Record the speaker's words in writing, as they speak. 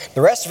The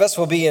rest of us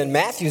will be in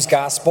Matthew's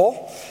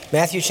Gospel,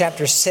 Matthew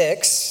chapter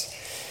 6.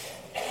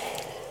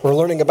 We're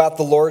learning about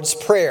the Lord's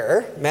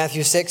Prayer.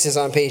 Matthew 6 is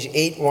on page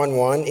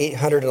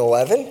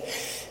 811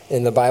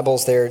 in the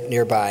Bibles there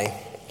nearby.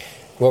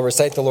 We'll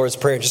recite the Lord's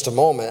Prayer in just a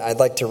moment. I'd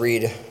like to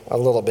read a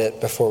little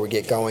bit before we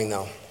get going,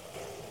 though.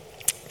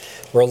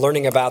 We're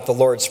learning about the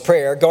Lord's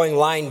Prayer, going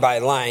line by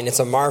line. It's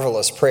a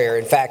marvelous prayer.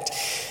 In fact,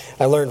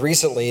 I learned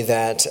recently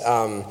that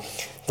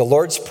the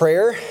Lord's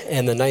Prayer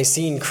and the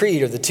Nicene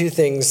Creed are the two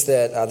things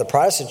that the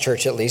Protestant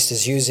church, at least,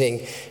 is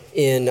using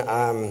in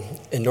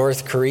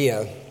North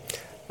Korea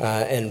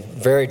and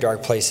very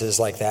dark places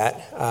like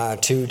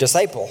that to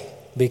disciple,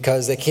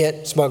 because they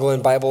can't smuggle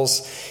in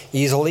Bibles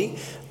easily.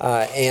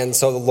 And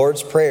so the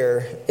Lord's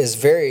Prayer is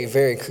very,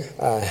 very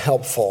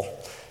helpful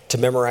to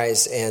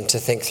memorize and to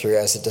think through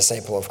as a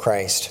disciple of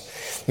Christ.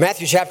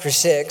 Matthew chapter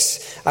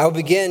 6, I will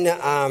begin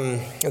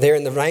there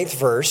in the 9th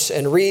verse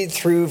and read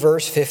through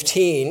verse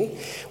 15.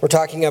 We're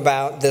talking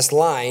about this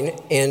line,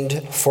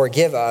 and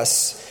forgive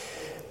us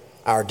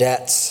our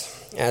debts.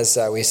 As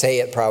we say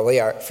it probably,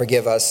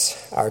 forgive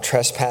us our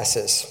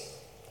trespasses.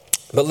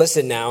 But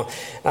listen now,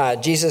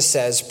 Jesus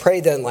says, pray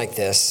then like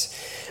this: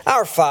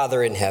 Our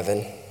Father in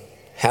heaven,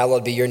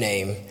 hallowed be your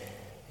name.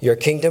 Your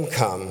kingdom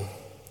come,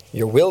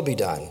 your will be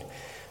done,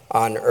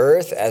 on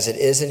earth as it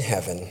is in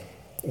heaven.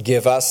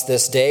 Give us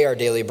this day our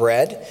daily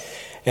bread,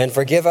 and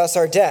forgive us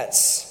our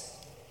debts,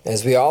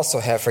 as we also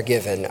have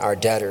forgiven our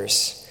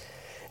debtors.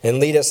 And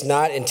lead us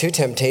not into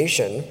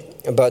temptation,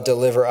 but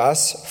deliver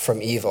us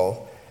from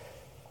evil.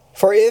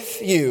 For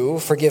if you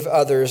forgive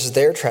others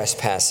their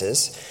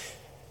trespasses,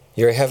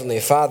 your heavenly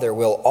Father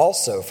will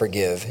also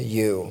forgive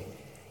you.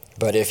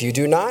 But if you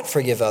do not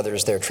forgive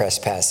others their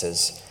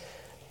trespasses,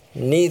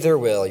 neither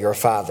will your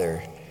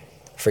Father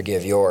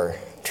forgive your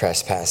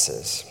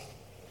trespasses.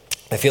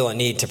 I feel a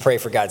need to pray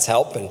for God's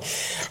help, and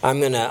I'm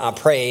going to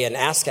pray and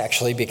ask,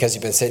 actually, because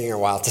you've been sitting here a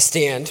while, to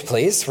stand,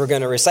 please. We're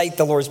going to recite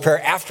the Lord's Prayer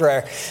after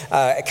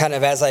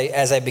as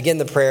I begin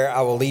the prayer.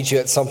 I will lead you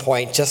at some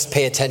point. Just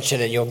pay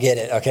attention and you'll get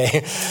it,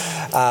 okay?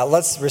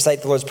 Let's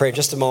recite the Lord's Prayer in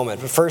just a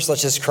moment. But first,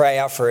 let's just cry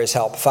out for his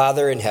help.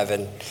 Father in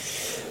heaven,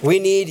 we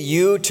need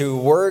you to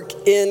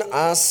work in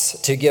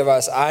us, to give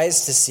us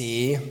eyes to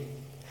see,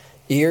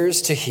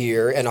 ears to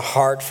hear, and a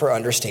heart for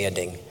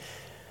understanding.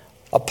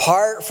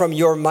 Apart from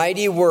your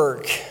mighty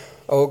work,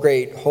 O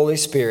great Holy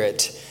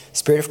Spirit,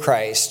 Spirit of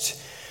Christ,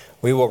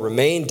 we will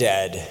remain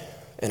dead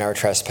in our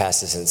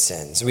trespasses and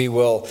sins. We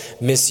will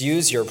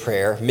misuse your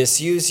prayer,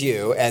 misuse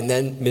you, and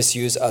then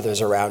misuse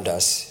others around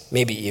us,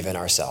 maybe even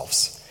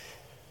ourselves.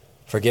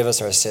 Forgive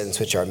us our sins,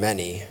 which are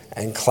many,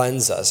 and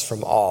cleanse us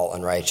from all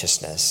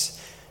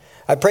unrighteousness.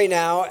 I pray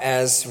now,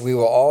 as we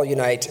will all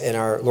unite in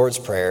our Lord's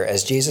Prayer,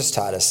 as Jesus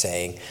taught us,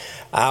 saying,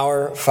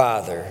 Our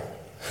Father,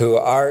 who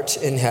art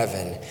in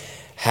heaven,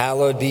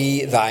 hallowed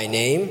be thy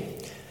name.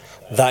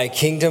 Thy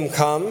kingdom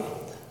come,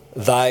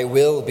 thy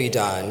will be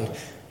done,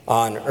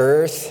 on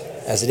earth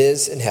as it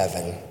is in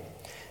heaven.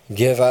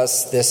 Give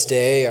us this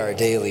day our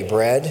daily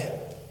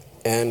bread,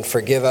 and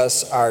forgive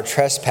us our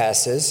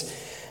trespasses,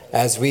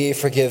 as we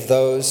forgive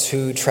those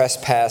who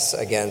trespass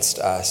against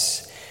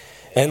us.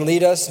 And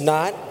lead us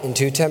not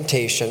into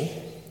temptation,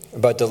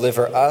 but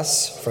deliver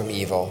us from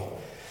evil.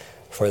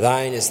 For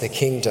thine is the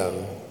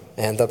kingdom,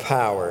 and the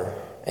power,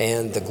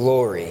 and the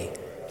glory,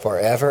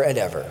 forever and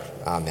ever.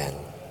 Amen.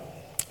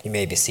 You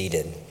may be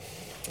seated.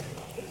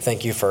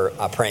 Thank you for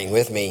praying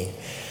with me.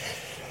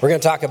 We're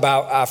going to talk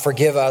about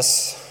forgive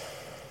us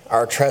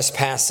our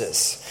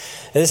trespasses.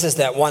 This is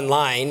that one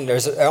line.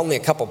 There's only a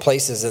couple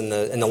places in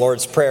the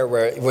Lord's Prayer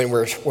where when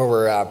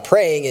we're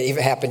praying, it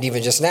even happened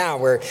even just now,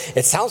 where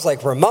it sounds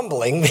like we're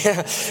mumbling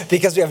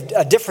because we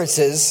have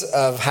differences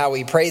of how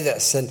we pray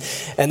this.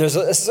 And there's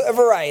a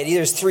variety.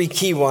 There's three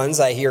key ones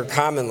I hear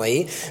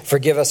commonly.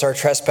 Forgive us our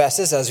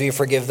trespasses as we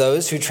forgive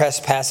those who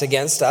trespass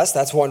against us.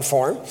 That's one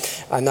form.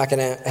 I'm not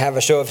going to have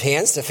a show of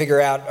hands to figure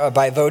out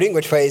by voting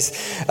which way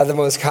is the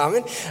most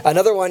common.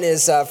 Another one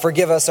is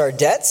forgive us our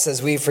debts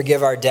as we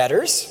forgive our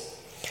debtors.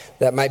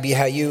 That might be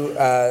how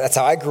that's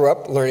how I grew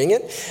up learning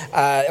it.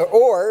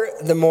 Or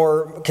the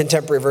more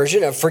contemporary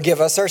version of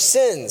forgive us our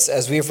sins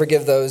as we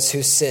forgive those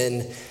who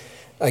sin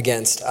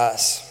against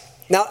us.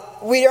 Now,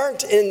 we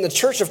aren't in the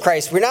Church of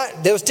Christ.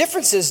 Those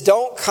differences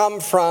don't come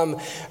from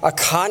a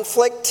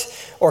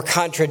conflict or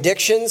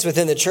contradictions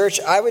within the church.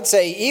 I would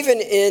say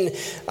even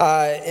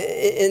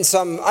in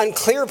some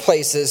unclear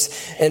places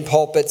in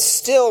pulpits,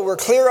 still we're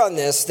clear on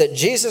this, that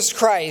Jesus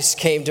Christ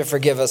came to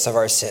forgive us of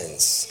our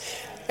sins.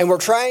 And we're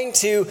trying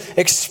to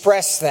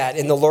express that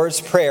in the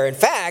Lord's Prayer. In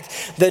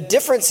fact, the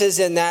differences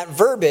in that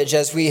verbiage,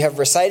 as we have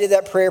recited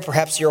that prayer,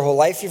 perhaps your whole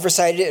life you've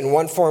recited it in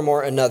one form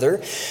or another,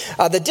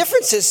 the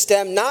differences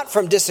stem not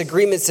from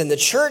disagreements in the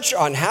church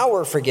on how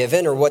we're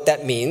forgiven or what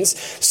that means,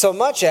 so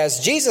much as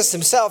Jesus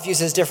himself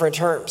uses different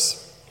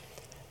terms.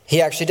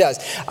 He actually does.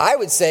 I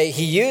would say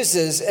he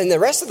uses, in the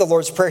rest of the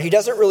Lord's Prayer, he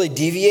doesn't really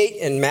deviate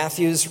in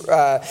Matthew's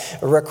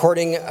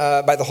recording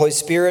by the Holy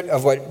Spirit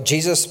of what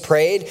Jesus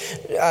prayed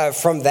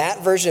from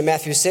that version of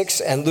Matthew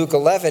 6 and Luke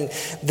 11.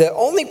 The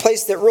only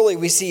place that really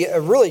we see a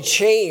really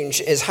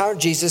change is how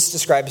Jesus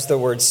describes the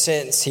word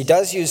sins. He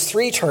does use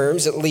three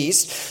terms at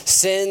least: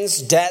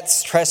 sins,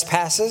 debts,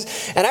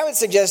 trespasses. And I would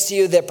suggest to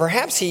you that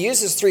perhaps he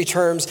uses three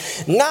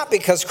terms not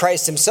because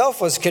Christ himself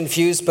was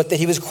confused, but that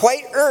he was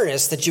quite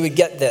earnest that you would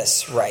get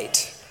this right.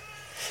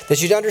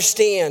 That you'd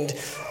understand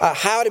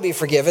how to be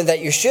forgiven, that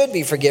you should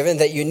be forgiven,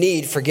 that you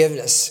need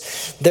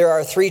forgiveness. There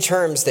are three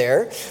terms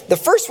there. The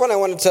first one I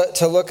wanted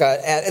to look at,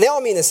 and they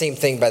all mean the same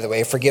thing, by the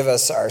way: forgive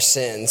us our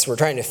sins. We're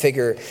trying to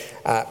figure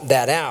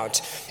that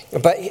out.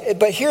 But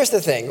here's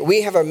the thing.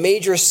 We have a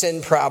major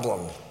sin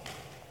problem.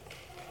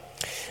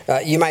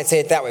 You might say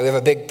it that way. We have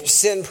a big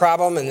sin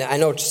problem, and I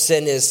know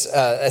sin is,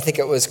 I think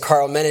it was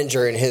Carl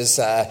Menninger in his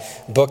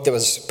book that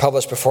was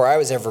published before I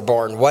was ever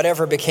born,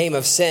 Whatever Became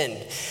of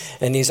Sin.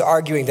 And he's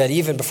arguing that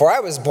even before I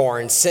was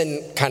born,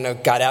 sin kind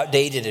of got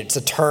outdated. It's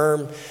a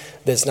term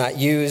that's not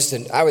used,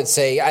 and I would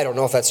say, I don't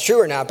know if that's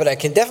true or not, but I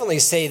can definitely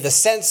say the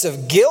sense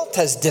of guilt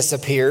has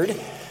disappeared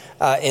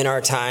in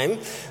our time.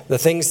 The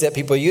things that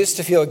people used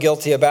to feel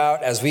guilty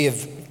about, as we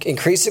have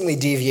increasingly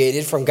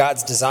deviated from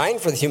God's design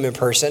for the human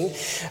person,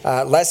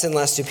 less and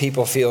less do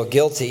people feel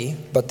guilty,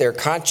 but their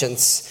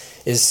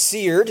conscience is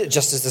seared,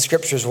 just as the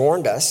scriptures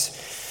warned us.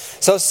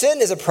 So sin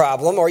is a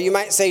problem, or you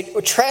might say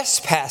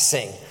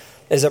trespassing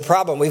is a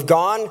problem. We've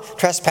gone,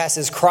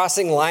 trespasses,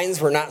 crossing lines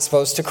we're not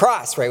supposed to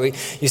cross, right?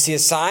 You see a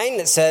sign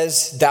that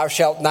says, thou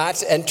shalt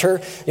not enter,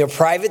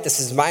 private, this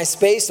is my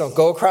space, don't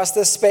go across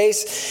this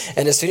space.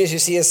 And as soon as you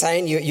see a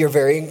sign, you're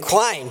very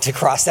inclined to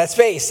cross that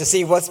space to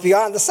see what's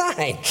beyond the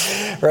sign,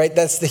 right?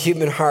 That's the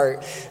human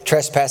heart,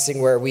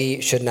 trespassing where we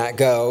should not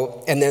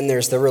go. And then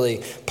there's the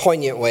really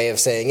poignant way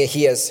of saying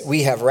it.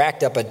 We have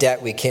racked up a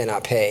debt we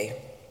cannot pay.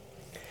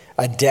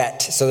 A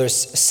debt. So there's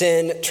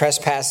sin,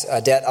 trespass,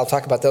 debt. I'll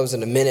talk about those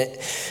in a minute.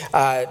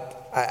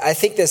 I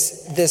think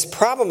this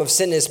problem of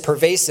sin is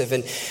pervasive.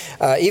 And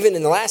even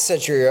in the last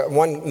century,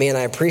 one man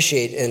I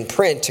appreciate in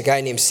print, a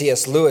guy named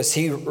C.S. Lewis,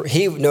 he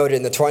noted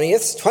in the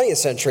 20th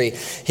century,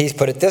 he's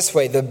put it this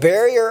way: the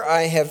barrier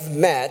I have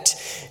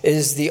met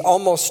is the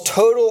almost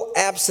total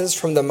absence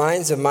from the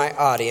minds of my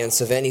audience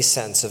of any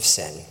sense of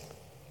sin.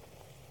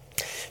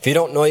 If you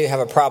don't know you have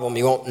a problem,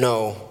 you won't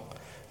know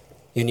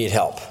you need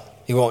help.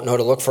 You won't know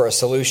to look for a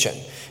solution.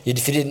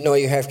 If you didn't know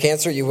you have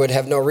cancer, you would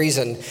have no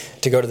reason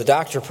to go to the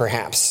doctor,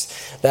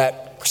 perhaps.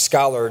 That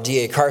scholar,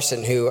 D.A.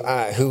 Carson,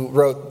 who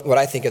wrote what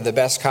I think are the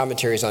best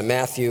commentaries on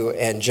Matthew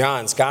and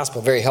John's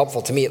gospel, very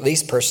helpful to me, at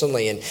least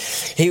personally. And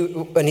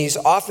he's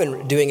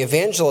often doing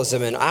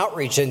evangelism and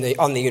outreach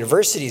on the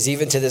universities,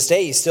 even to this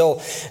day. He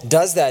still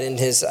does that in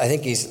his, I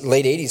think he's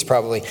late 80s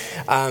probably.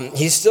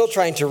 He's still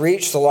trying to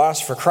reach the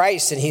lost for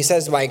Christ. And he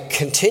says, my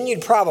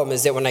continued problem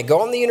is that when I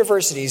go on the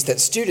universities,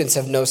 that students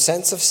have no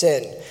sense of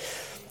sin.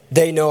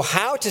 They know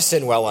how to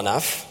sin well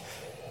enough,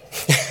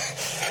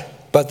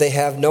 but they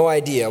have no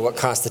idea what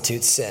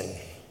constitutes sin.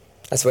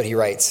 That's what he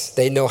writes.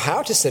 They know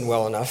how to sin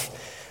well enough,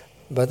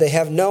 but they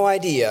have no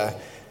idea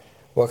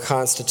what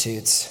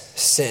constitutes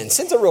sin.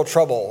 Sin's a real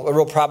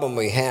problem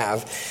we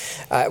have.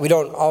 We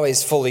don't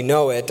always fully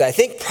know it. I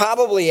think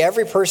probably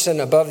every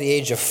person above the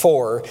age of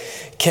 4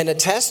 can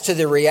attest to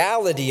the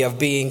reality of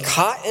being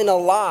caught in a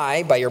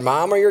lie by your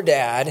mom or your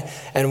dad.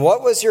 And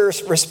what was your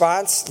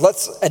response?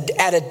 Let's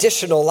add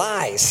additional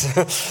lies.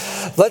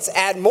 Let's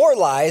add more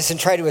lies and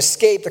try to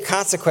escape the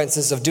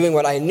consequences of doing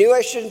what I knew I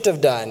shouldn't have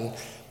done.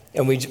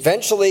 And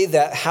eventually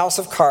that house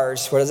of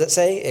cards, what does it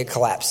say? It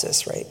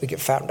collapses, right? We get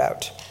found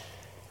out.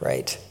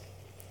 Right?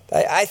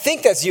 I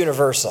think that's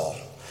universal.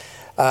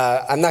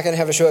 I'm not going to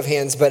have a show of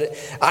hands, but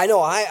I know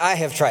I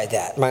have tried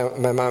that.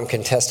 My mom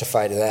can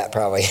testify to that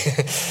probably.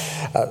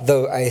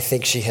 Though I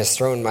think she has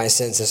thrown my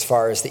sins as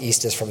far as the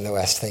east is from the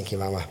west. Thank you,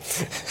 Mama.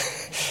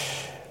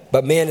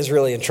 But man is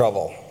really in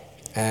trouble,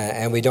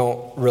 and we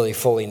don't really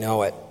fully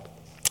know it.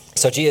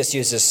 So Jesus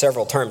uses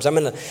several terms. I'm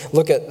going to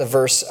look at the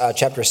verse,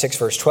 chapter 6,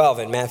 verse 12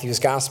 in Matthew's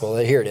gospel.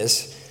 Here it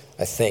is,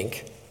 I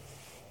think.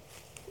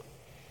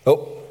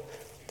 Oh.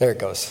 There it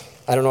goes.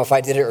 I don't know if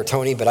I did it or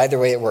Tony, but either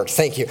way it worked.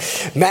 Thank you.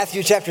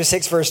 Matthew chapter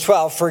 6, verse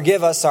 12,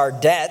 forgive us our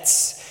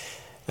debts,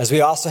 as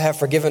we also have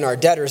forgiven our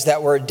debtors.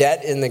 That word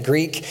debt in the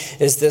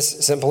Greek is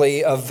this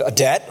simply of a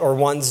debt or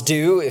one's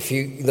due.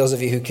 Those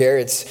of you who care,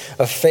 it's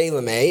a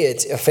phaileme.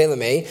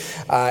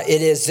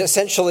 It is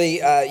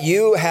essentially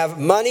you have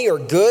money or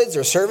goods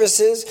or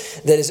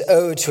services that is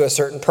owed to a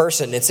certain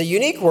person. It's a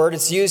unique word.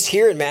 It's used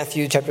here in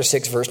Matthew chapter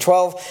 6, verse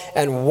 12,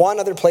 and one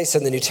other place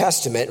in the New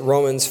Testament,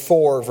 Romans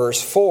 4,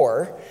 verse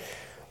 4,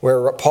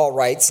 where Paul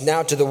writes,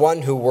 now to the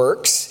one who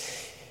works,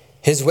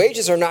 his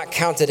wages are not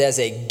counted as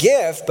a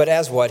gift, but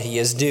as what he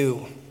is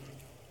due.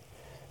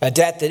 A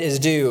debt that is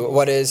due,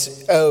 what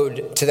is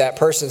owed to that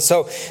person.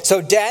 So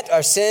debt,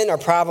 our sin, our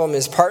problem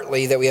is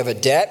partly that we have a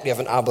debt, we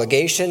have an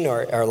obligation,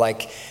 or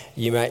like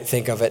you might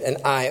think of it, an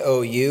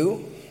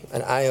IOU.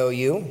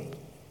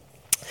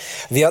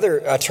 The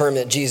other term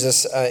that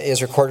Jesus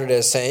is recorded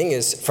as saying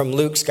is from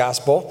Luke's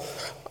gospel.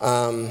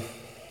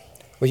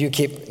 Will you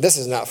keep, this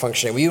is not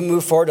functioning. Will you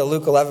move forward to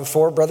Luke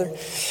 11:4, brother?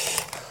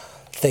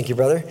 Thank you,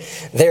 brother.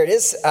 There it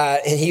is.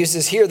 And he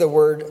uses here the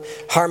word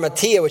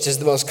harmatia, which is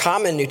the most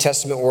common New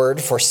Testament word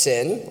for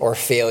sin or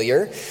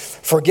failure.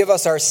 Forgive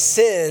us our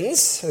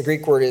sins. The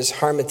Greek word is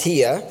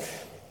harmatia.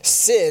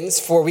 Sins,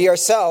 for we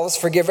ourselves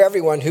forgive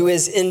everyone who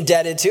is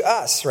indebted to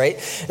us, right?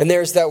 And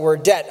there's that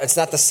word debt. It's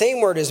not the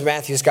same word as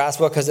Matthew's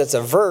gospel because it's a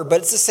verb,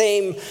 but it's the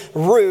same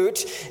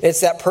root.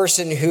 It's that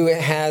person who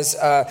has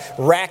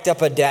racked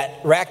up a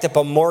debt, racked up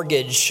a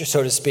mortgage,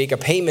 so to speak, a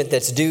payment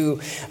that's due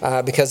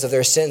because of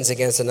their sins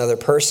against another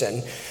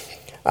person.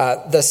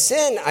 The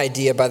sin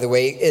idea, by the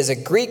way, is a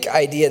Greek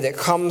idea that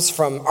comes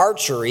from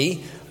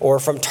archery or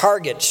from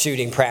target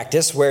shooting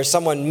practice where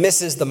someone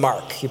misses the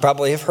mark. You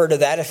probably have heard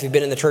of that. If you've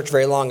been in the church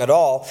very long at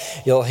all,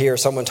 you'll hear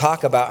someone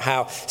talk about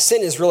how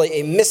sin is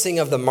really a missing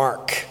of the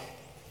mark.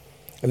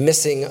 A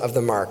missing of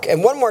the mark.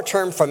 And one more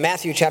term from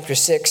Matthew chapter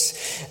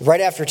 6,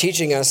 right after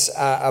teaching us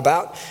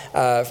about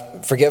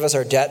forgive us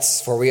our debts,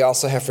 for we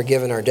also have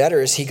forgiven our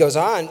debtors. He goes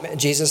on,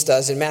 Jesus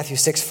does in Matthew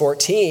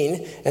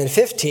 6:14 and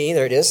 15,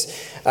 there it is,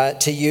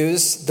 to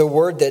use the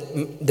word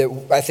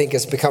that I think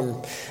has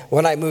become,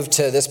 when I moved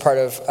to this part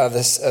of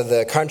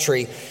the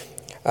country,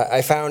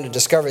 I found and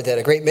discovered that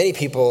a great many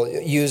people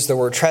use the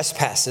word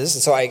trespasses,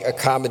 and so I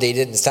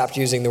accommodated and stopped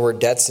using the word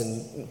debts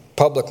and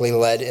publicly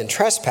led in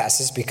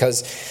trespasses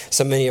because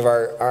so many of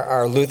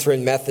our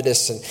Lutheran,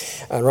 Methodist,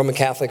 and Roman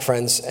Catholic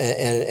friends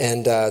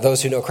and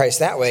those who know Christ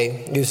that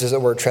way uses the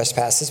word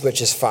trespasses,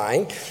 which is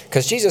fine,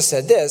 because Jesus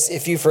said this,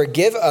 if you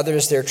forgive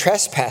others their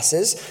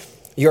trespasses,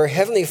 your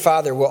heavenly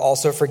Father will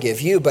also forgive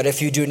you, but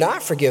if you do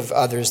not forgive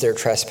others their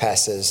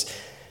trespasses,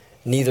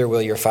 neither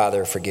will your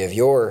Father forgive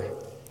your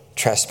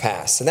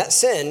trespass. And that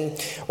sin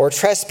or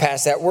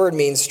trespass, that word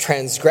means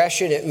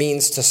transgression. It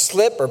means to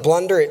slip or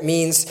blunder. It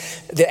means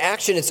the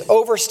action, it's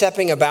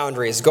overstepping a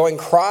boundary. It's going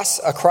across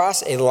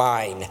a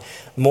line,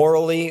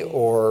 morally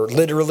or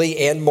literally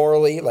and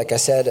morally. Like I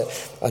said,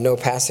 a no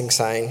passing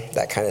sign,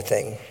 that kind of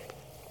thing.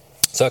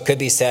 So it could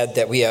be said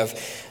that we have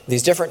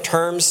these different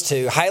terms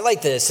to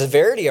highlight the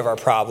severity of our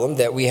problem,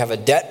 that we have a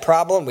debt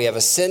problem, we have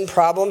a sin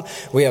problem,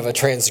 we have a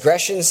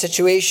transgression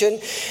situation,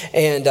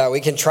 and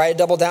we can try to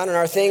double down on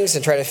our things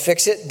and try to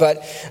fix it,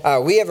 but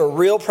we have a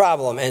real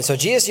problem. And so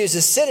Jesus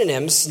uses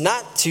synonyms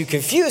not to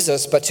confuse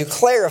us, but to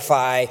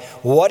clarify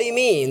what he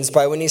means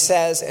by when he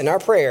says in our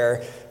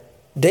prayer,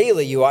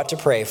 daily you ought to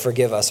pray,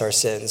 forgive us our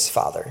sins,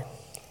 Father.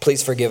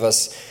 Please forgive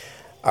us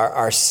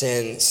our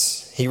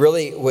sins. He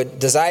really would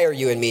desire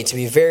you and me to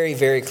be very,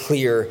 very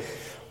clear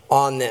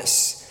on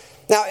this.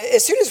 Now,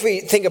 as soon as we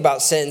think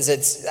about sins,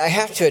 I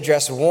have to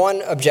address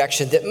one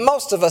objection that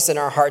most of us in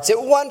our hearts at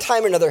one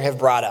time or another have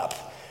brought up.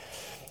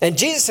 And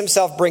Jesus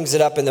himself brings it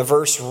up in the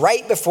verse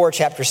right before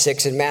chapter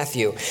 6 in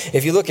Matthew.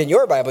 If you look in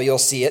your Bible, you'll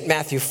see it,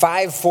 Matthew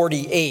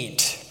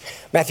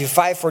 5:48. Matthew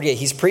 5:48,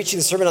 he's preaching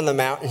the Sermon on the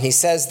Mount, and he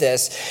says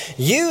this,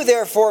 you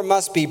therefore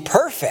must be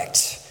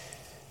perfect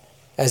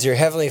as your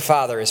heavenly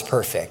Father is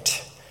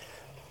perfect.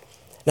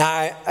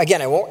 Now,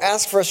 again, I won't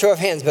ask for a show of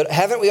hands, but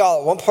haven't we all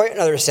at one point or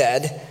another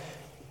said,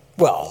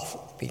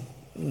 well,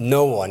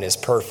 no one is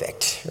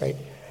perfect, right?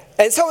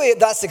 And so we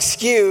thus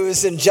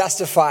excuse and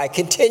justify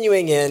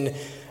continuing in,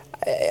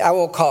 I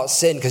won't call it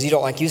sin because you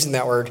don't like using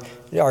that word,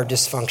 our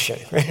dysfunction,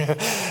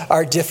 right?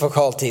 Our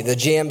difficulty, the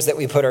jams that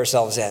we put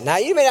ourselves in. Now,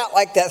 you may not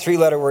like that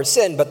three-letter word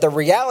sin, but the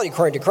reality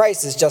according to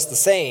Christ is just the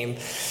same.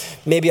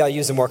 Maybe I'll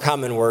use a more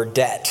common word,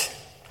 debt.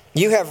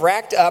 You have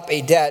racked up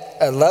a debt,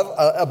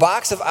 a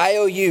box of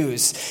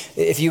IOUs.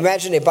 If you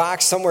imagine a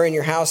box somewhere in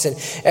your house, and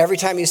every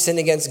time you sin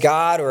against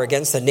God or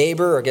against a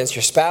neighbor or against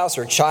your spouse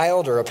or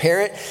child or a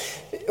parent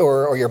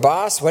or your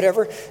boss,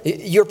 whatever,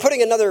 you're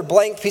putting another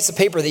blank piece of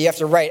paper that you have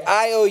to write,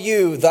 I owe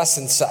you thus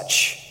and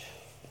such.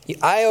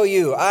 I owe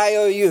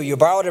you. You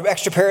borrowed an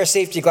extra pair of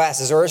safety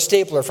glasses or a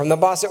stapler from the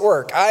boss at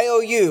work. I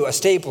owe you a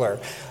stapler,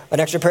 an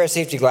extra pair of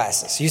safety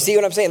glasses. You see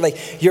what I'm saying?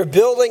 Like you're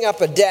building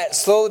up a debt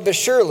slowly but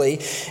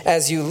surely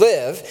as you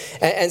live,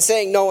 and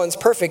saying no one's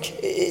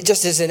perfect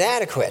just is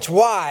inadequate.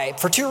 Why?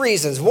 For two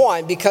reasons.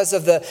 One, because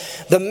of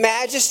the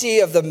majesty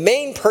of the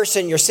main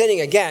person you're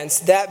sinning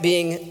against, that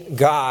being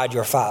God,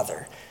 your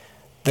Father.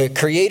 The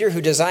creator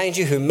who designed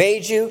you, who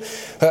made you,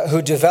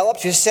 who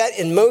developed, who set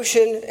in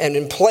motion and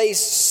in place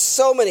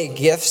so many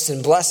gifts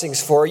and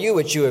blessings for you,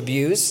 which you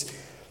abuse.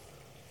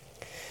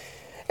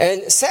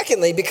 And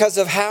secondly, because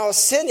of how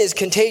sin is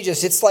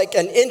contagious, it's like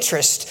an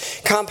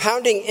interest,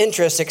 compounding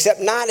interest, except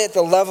not at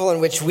the level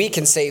in which we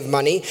can save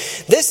money.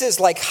 This is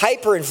like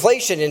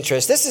hyperinflation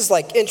interest. This is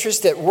like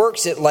interest that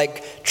works at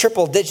like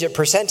triple-digit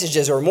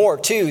percentages or more,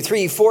 200,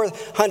 300,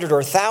 400, or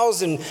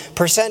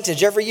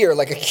 1,000% every year,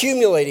 like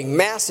accumulating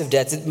massive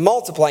debts, it's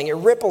multiplying, it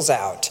ripples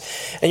out.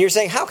 And you're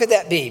saying, how could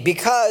that be?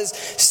 Because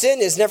sin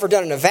is never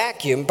done in a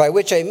vacuum, by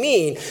which I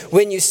mean,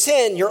 when you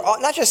sin, you're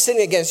not just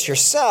sinning against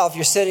yourself,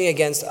 you're sinning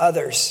against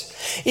others.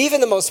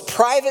 Even the most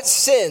private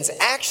sins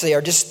actually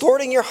are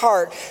distorting your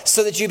heart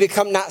so that you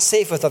become not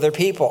safe with other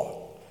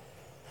people.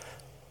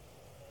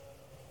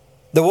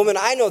 The woman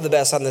I know the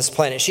best on this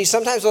planet, she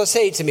sometimes will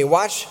say to me,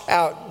 watch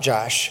out,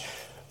 Josh.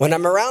 When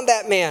I'm around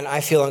that man,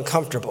 I feel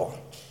uncomfortable.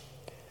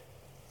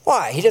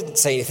 Why? He didn't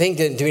say anything,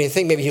 didn't do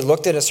anything. Maybe he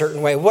looked in a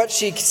certain way. What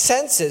she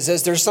senses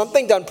is there's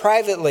something done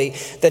privately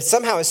that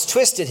somehow has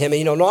twisted him, and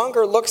he no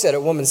longer looks at a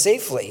woman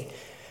safely,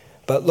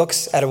 but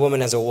looks at a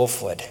woman as a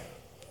wolf would,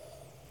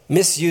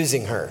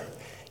 misusing her,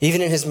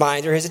 even in his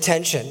mind or his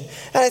attention.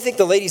 And I think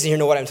the ladies in here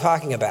know what I'm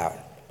talking about.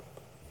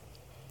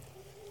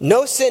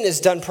 No sin is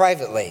done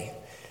privately.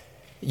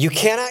 You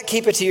cannot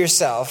keep it to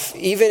yourself,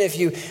 even if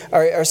you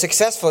are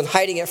successful in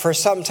hiding it for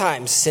some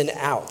time. Sin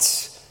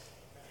out.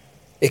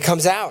 It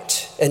comes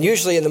out, and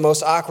usually in the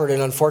most awkward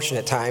and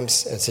unfortunate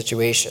times and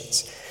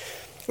situations.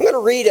 I'm going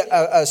to read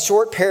a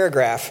short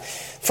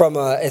paragraph from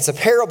it's a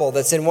parable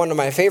that's in one of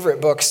my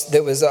favorite books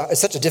that was it's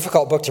such a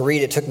difficult book to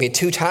read. It took me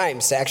 2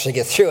 times to actually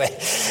get through it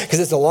because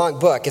it's a long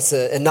book. It's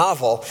a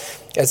novel.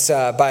 It's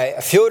by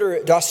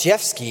Fyodor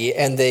Dostoevsky,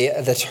 and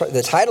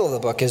the title of the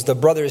book is The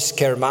Brothers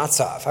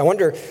Karamazov. I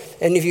wonder,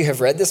 any of you have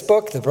read this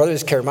book, The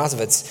Brothers Karamazov?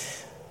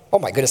 It's, oh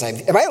my goodness,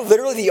 am I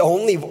literally the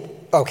only,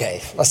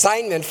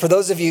 assignment for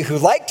those of you who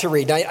like to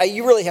read. Now,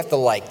 you really have to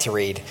like to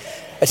read.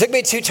 It took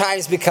me 2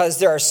 times because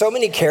there are so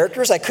many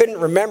characters, I couldn't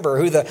remember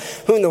who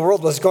in the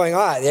world was going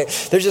on.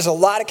 There's just a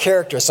lot of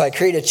characters, so I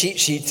created a cheat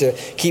sheet to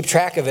keep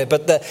track of it.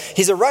 But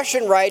he's a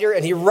Russian writer,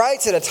 and he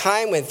writes at a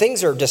time when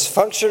things are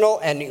dysfunctional,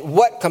 and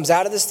what comes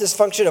out of this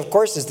dysfunction, of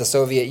course, is the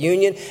Soviet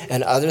Union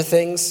and other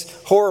things,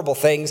 horrible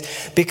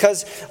things,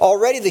 because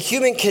already the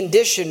human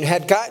condition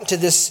had gotten to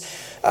this,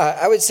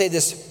 I would say,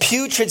 this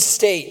putrid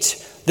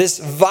state, this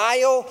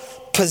vile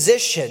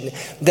position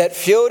that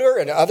Fyodor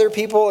and other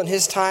people in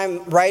his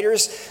time,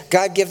 writers,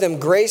 God give them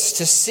grace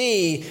to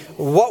see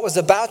what was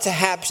about to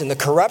happen, the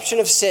corruption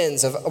of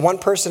sins of one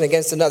person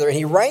against another. And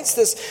he writes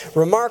this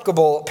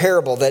remarkable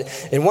parable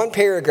that in one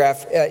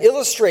paragraph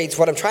illustrates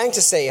what I'm trying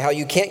to say, how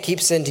you can't keep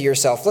sin to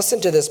yourself.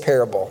 Listen to this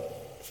parable.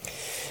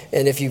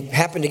 And if you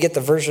happen to get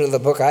the version of the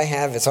book I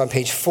have, it's on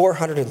page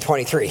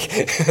 423.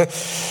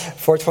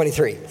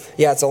 423.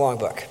 Yeah, it's a long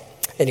book.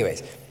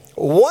 Anyways,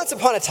 once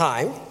upon a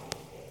time,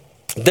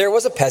 there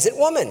was a peasant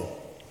woman,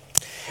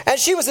 and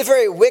she was a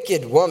very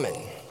wicked woman.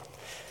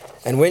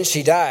 And when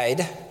she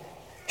died,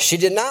 she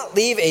did not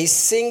leave a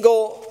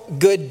single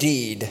good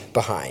deed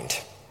behind.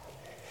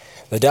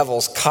 The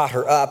devils caught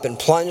her up and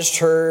plunged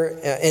her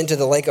into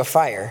the lake of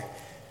fire.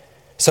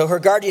 So her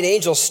guardian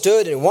angel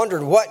stood and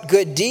wondered what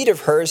good deed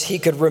of hers he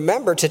could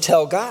remember to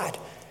tell God.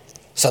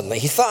 Suddenly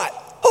he thought,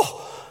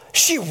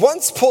 she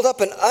once pulled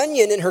up an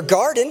onion in her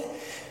garden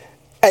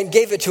and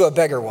gave it to a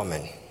beggar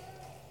woman.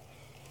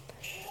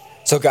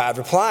 So God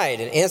replied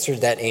and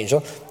answered that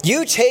angel,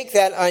 you take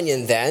that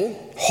onion then,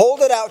 hold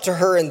it out to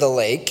her in the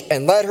lake,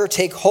 and let her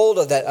take hold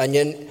of that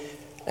onion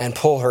and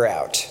pull her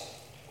out.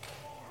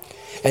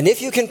 And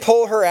if you can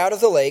pull her out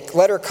of the lake,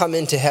 let her come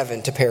into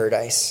heaven to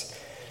paradise.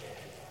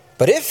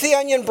 But if the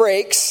onion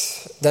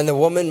breaks, then the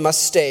woman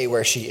must stay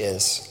where she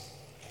is.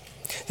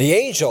 The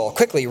angel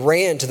quickly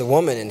ran to the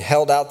woman and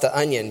held out the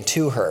onion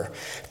to her.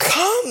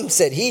 Come,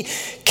 said he,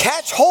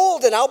 catch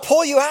hold and I'll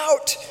pull you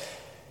out.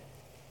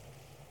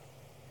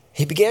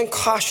 He began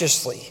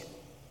cautiously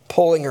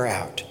pulling her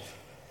out.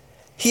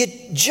 He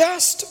had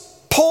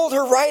just pulled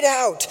her right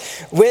out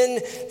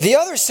when the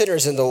other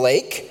sinners in the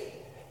lake,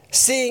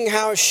 seeing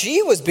how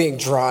she was being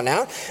drawn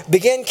out,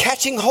 began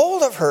catching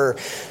hold of her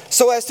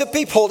so as to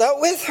be pulled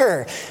out with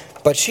her.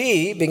 But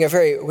she, being a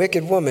very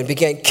wicked woman,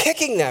 began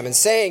kicking them and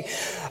saying,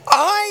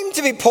 I'm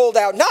to be pulled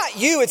out, not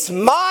you. It's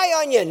my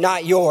onion,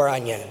 not your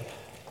onion.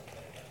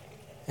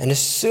 And as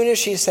soon as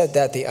she said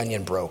that, the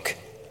onion broke.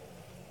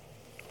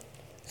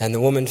 And the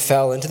woman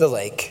fell into the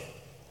lake.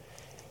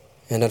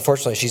 And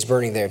unfortunately, she's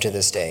burning there to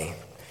this day.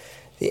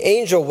 The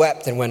angel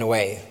wept and went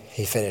away,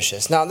 he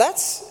finishes. Now,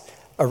 that's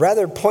a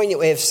rather poignant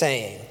way of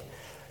saying,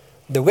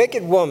 the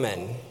wicked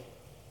woman,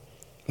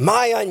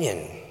 my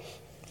onion,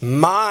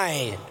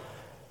 mine.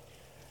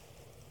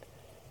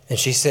 And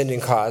she sinned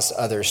and caused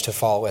others to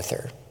fall with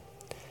her.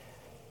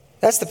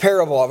 That's the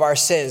parable of our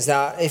sins.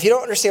 Now, if you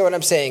don't understand what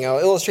I'm saying, I'll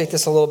illustrate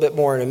this a little bit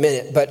more in a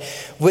minute. But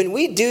when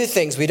we do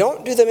things, we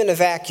don't do them in a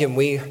vacuum.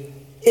 We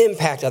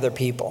impact other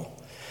people.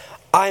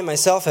 I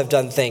myself have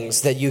done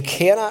things that you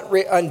cannot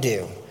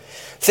undo.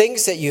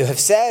 Things that you have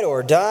said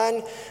or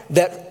done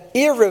that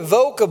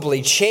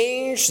irrevocably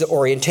change the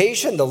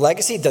orientation, the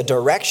legacy, the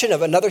direction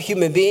of another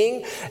human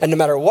being. And no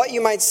matter what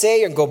you might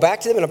say and go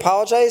back to them and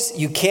apologize,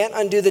 you can't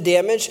undo the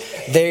damage.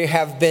 They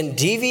have been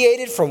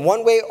deviated from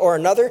one way or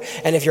another.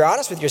 And if you're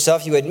honest with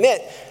yourself, you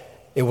admit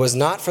it was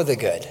not for the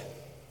good.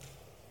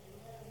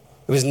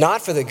 It was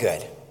not for the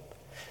good.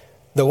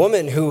 The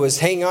woman who was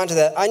hanging on to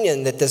that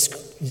onion that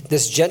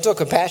this gentle,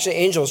 compassionate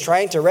angel was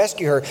trying to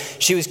rescue her,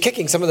 she was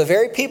kicking some of the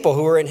very people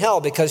who were in hell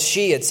because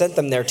she had sent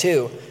them there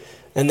too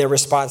in their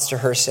response to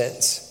her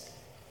sins.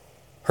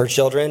 Her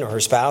children or her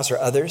spouse or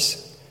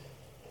others.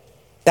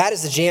 That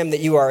is the jam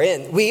that you are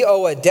in. We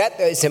owe a debt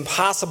that is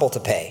impossible to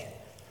pay.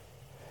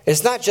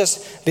 It's not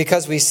just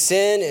because we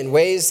sin in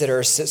ways that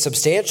are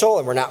substantial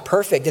and we're not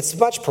perfect. It's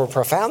much more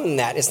profound than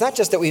that. It's not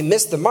just that we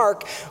missed the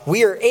mark.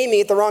 We are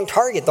aiming at the wrong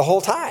target the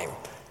whole time.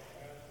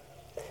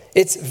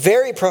 It's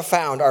very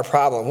profound, our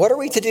problem. What are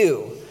we to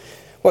do?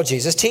 Well,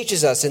 Jesus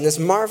teaches us in this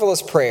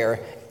marvelous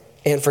prayer,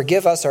 and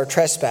forgive us our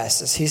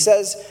trespasses. He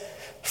says,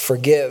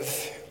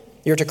 forgive.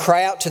 You're to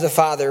cry out to the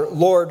Father,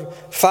 Lord,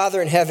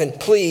 Father in heaven,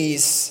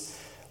 please,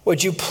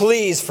 would you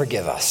please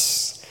forgive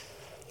us?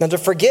 Now, to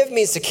forgive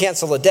means to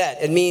cancel a debt.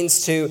 It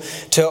means to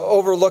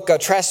overlook a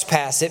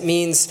trespass. It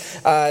means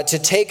to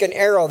take an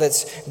arrow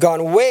that's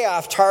gone way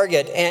off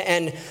target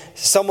and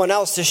someone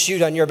else to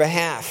shoot on your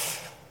behalf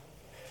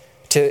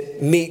to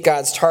meet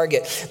God's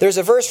target. There's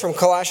a verse from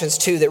Colossians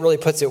 2 that really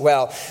puts it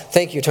well.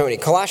 Thank you, Tony.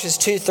 Colossians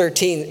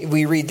 2:13,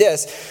 we read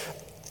this.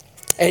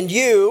 And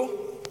you,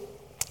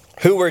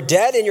 who were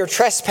dead in your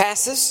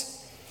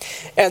trespasses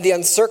and the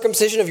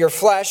uncircumcision of your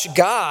flesh,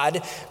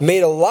 God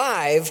made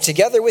alive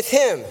together with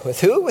him.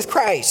 With who? With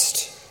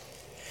Christ.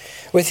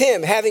 With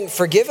him, having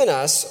forgiven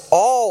us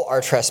all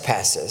our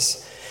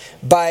trespasses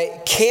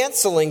by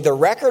canceling the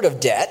record of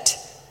debt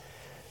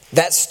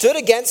that stood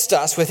against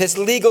us with his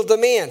legal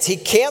demands. He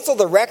canceled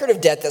the record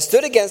of debt that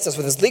stood against us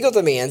with his legal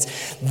demands.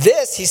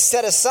 This he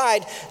set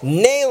aside,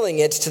 nailing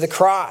it to the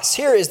cross.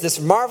 Here is this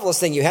marvelous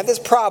thing. You have this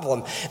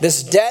problem,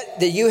 this debt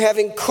that you have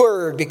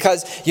incurred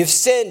because you've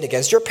sinned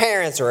against your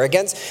parents or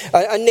against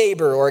a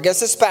neighbor or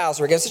against a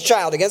spouse or against a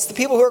child, against the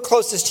people who are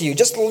closest to you.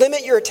 Just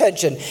limit your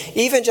attention,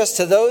 even just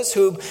to those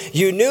whom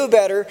you knew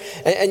better,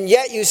 and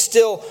yet you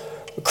still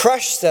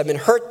crush them and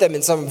hurt them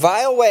in some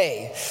vile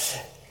way.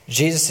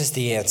 Jesus is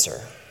the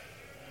answer.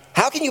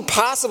 How can you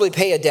possibly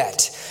pay a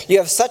debt? You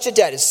have such a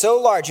debt. It's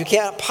so large you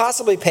can't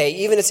possibly pay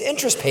even its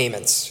interest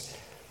payments.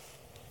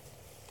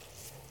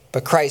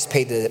 But Christ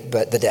paid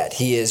the debt.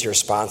 He is your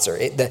sponsor.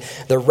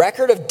 The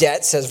record of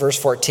debt, says verse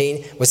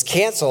 14, was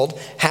canceled.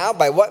 How?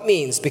 By what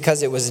means?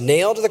 Because it was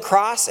nailed to the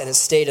cross and it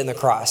stayed in the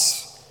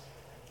cross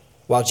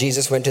while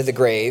Jesus went to the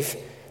grave.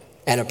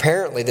 And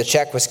apparently the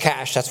check was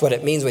cashed. That's what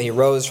it means when he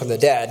rose from the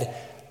dead.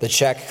 The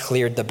check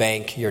cleared the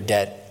bank. Your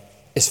debt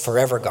is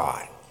forever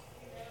gone,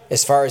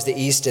 as far as the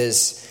east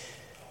is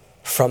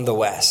from the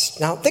west.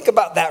 Now, think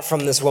about that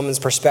from this woman's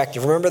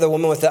perspective. Remember the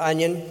woman with the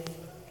onion?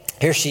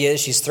 Here she is.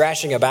 She's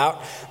thrashing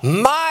about.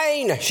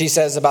 Mine, she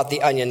says about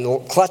the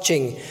onion,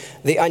 clutching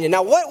the onion.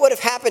 Now, what would have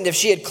happened if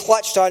she had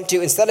clutched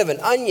onto, instead of an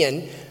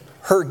onion,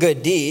 her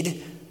good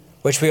deed,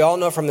 which we all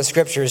know from the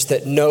scriptures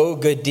that no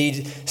good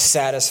deed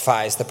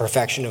satisfies the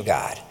perfection of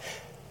God.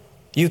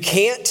 You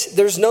can't,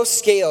 there's no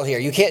scale here.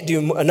 You can't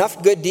do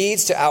enough good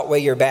deeds to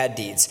outweigh your bad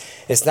deeds.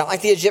 It's not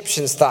like the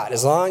Egyptians thought.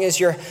 As long as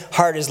your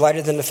heart is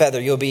lighter than a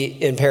feather, you'll be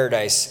in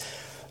paradise.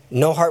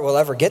 No heart will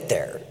ever get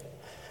there.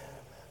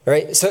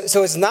 Right?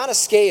 So it's not a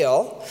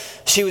scale.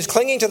 She was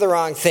clinging to the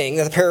wrong thing.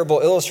 The parable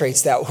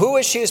illustrates that. Who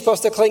is she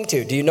supposed to cling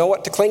to? Do you know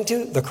what to cling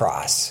to? The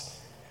cross.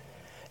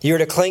 You're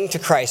to cling to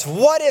Christ.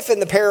 What if in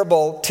the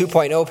parable,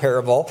 2.0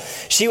 parable,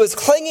 she was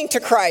clinging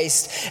to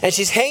Christ and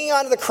she's hanging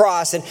onto the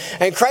cross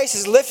and Christ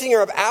is lifting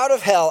her up out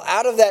of hell,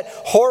 out of that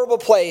horrible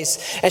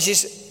place, and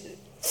she's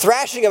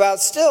thrashing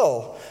about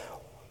still.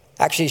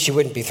 Actually, she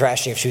wouldn't be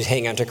thrashing if she was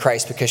hanging on to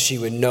Christ, because she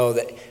would know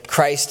that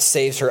Christ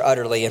saves her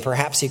utterly, and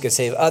perhaps he could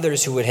save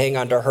others who would hang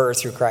on to her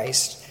through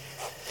Christ.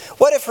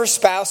 What if her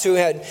spouse, who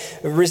had,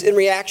 in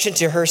reaction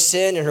to her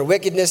sin and her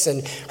wickedness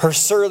and her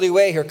surly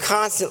way, her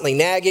constantly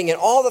nagging and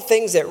all the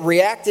things that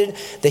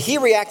he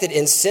reacted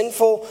in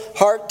sinful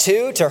heart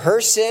to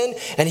her sin,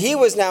 and he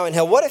was now in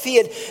hell. What if he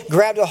had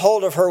grabbed a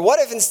hold of her? What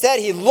if instead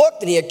he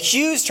looked and he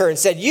accused her and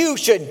said, you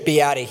shouldn't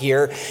be out of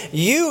here.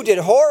 You did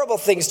horrible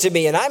things to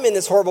me, and I'm in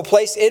this horrible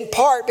place in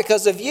part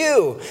because of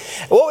you.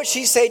 What would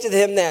she say to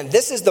him then?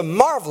 This is the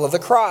marvel of the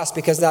cross,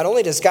 because not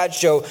only does God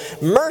show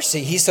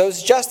mercy, he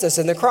shows justice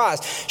in the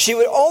cross. She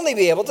would only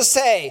be able to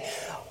say,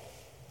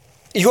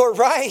 you're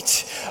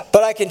right,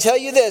 but I can tell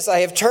you this, I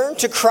have turned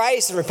to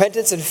Christ in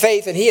repentance and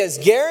faith, and he has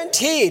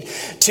guaranteed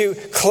to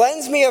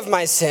cleanse me of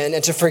my sin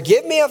and to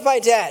forgive me of my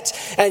debt,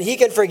 and he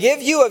can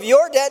forgive you of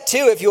your debt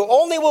too if you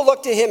only will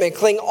look to him and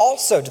cling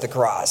also to the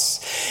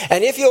cross.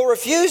 And if you'll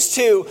refuse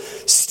to,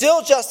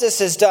 still justice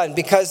is done,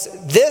 because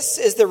this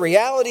is the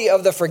reality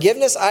of the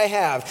forgiveness I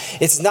have.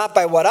 It's not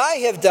by what I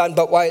have done,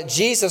 but what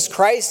Jesus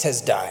Christ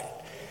has done.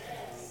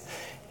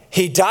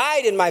 He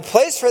died in my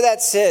place for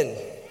that sin.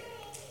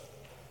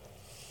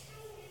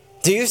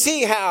 Do you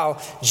see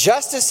how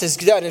justice is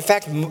done? In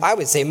fact, I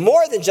would say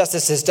more than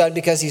justice is done,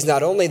 because he's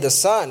not only the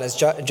Son, as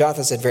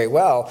Jonathan said very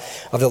well,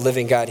 of the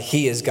living God,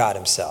 he is God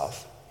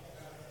himself.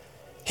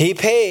 He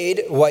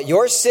paid what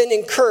your sin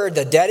incurred,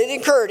 the debt it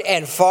incurred,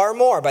 and far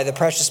more by the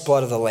precious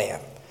blood of the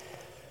Lamb.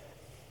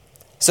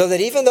 So that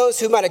even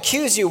those who might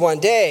accuse you one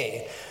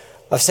day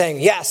of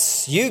saying,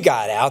 yes, you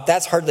got out,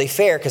 that's hardly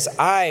fair because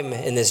I'm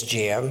in this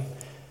jam.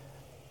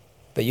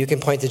 But you can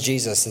point to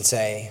Jesus and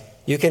say,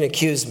 you can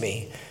accuse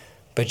me,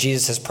 but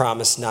Jesus has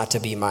promised not to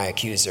be my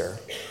accuser,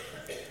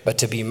 but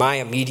to be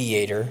my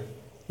mediator,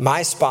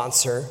 my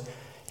sponsor,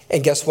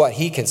 and guess what?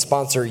 He can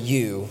sponsor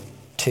you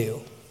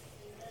too.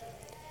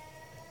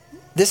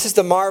 This is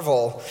the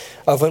marvel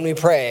of when we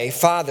pray,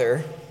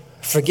 Father,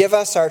 forgive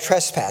us our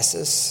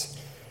trespasses.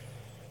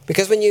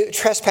 Because when you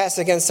trespass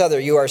against other,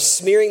 you are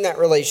smearing that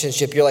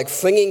relationship. You're like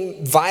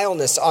flinging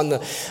vileness on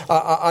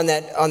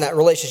that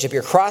relationship.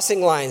 You're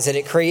crossing lines, and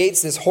it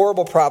creates this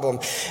horrible problem.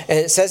 And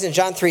it says in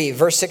John 3,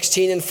 verse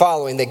 16 and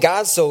following, that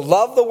God so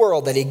loved the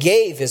world that he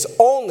gave his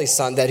only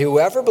Son, that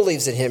whoever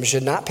believes in him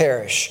should not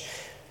perish,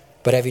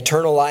 but have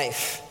eternal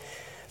life.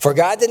 For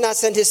God did not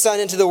send his Son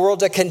into the world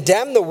to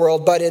condemn the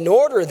world, but in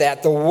order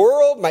that the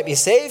world might be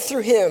saved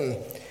through him.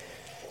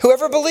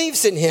 Whoever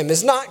believes in him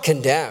is not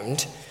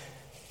condemned,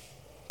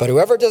 but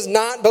whoever does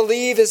not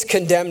believe is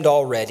condemned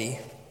already,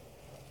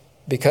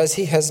 because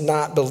he has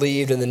not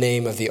believed in the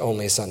name of the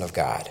only Son of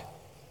God.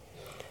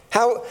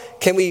 How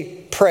can we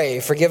pray,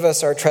 forgive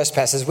us our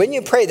trespasses? When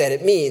you pray that,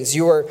 it means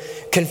you are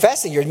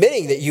confessing, you're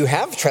admitting that you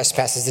have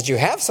trespasses, that you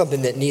have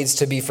something that needs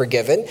to be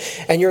forgiven.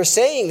 And you're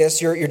saying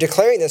this, you're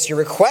declaring this, you're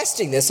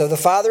requesting this of the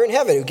Father in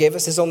heaven who gave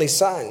us his only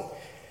Son.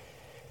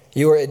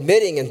 You are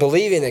admitting and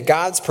believing that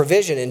God's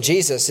provision in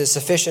Jesus is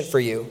sufficient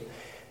for you.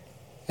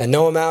 And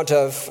no amount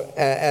of,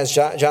 as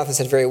Jonathan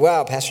said very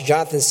well, Pastor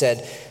Jonathan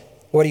said,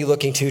 what are you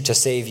looking to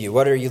save you?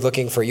 What are you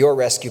looking for your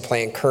rescue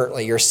plan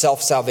currently? Your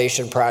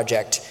self-salvation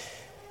project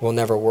will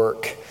never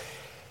work.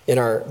 In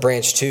our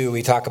branch 2,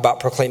 we talk about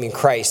proclaiming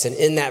Christ. And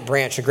in that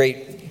branch, a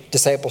great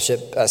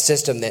discipleship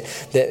system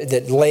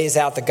that lays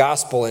out the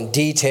gospel in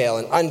detail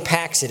and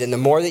unpacks it. And the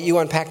more that you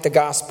unpack the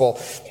gospel,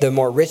 the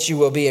more rich you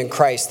will be in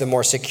Christ, the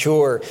more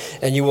secure.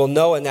 And you will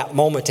know in that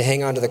moment to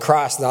hang on to the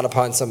cross, not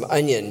upon some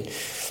onion.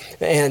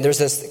 And there's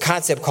this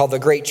concept called the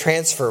great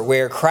transfer,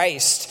 where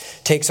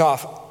Christ takes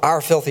off our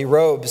filthy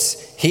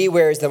robes. He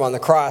wears them on the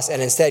cross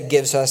and instead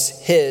gives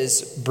us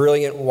his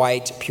brilliant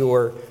white,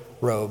 pure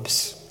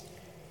robes.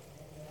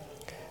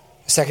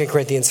 2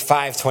 Corinthians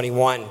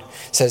 5:21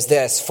 says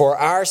this, for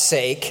our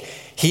sake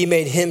he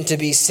made him to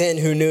be sin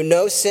who knew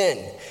no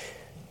sin,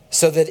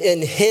 so that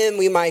in him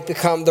we might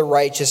become the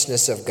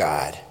righteousness of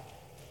God.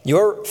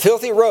 Your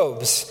filthy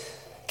robes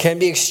can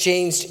be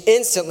exchanged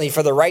instantly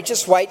for the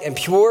righteous white and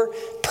pure,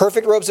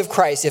 perfect robes of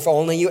Christ if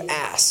only you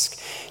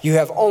ask. You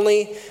have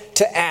only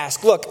to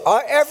ask. Look,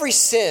 every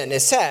sin, it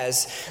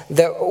says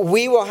that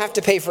we will have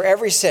to pay for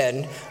every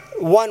sin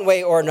one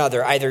way or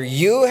another. Either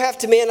you have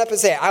to man up and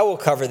say, I will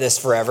cover this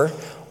forever,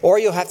 or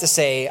you'll have to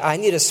say, I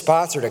need a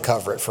sponsor to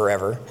cover it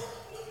forever,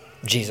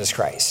 Jesus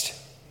Christ.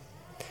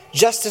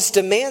 Justice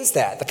demands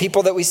that. The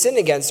people that we sin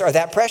against are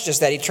that precious,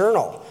 that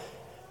eternal.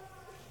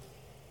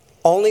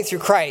 Only through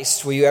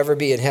Christ will you ever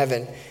be in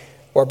heaven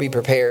or be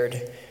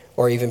prepared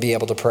or even be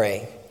able to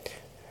pray.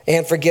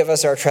 And forgive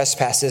us our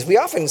trespasses. We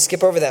often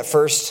skip over that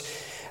first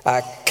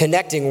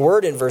connecting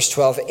word in verse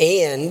 12,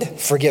 and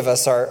forgive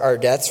us our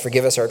debts,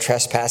 forgive us our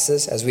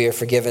trespasses as we are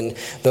forgiven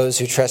those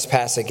who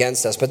trespass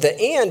against us. But the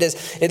and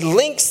is, it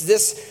links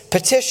this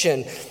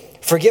petition,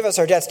 forgive us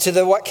our debts,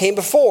 to what came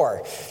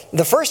before.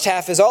 The first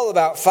half is all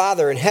about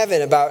Father in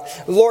heaven, about,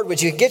 Lord,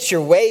 would you get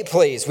your way,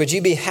 please? Would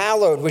you be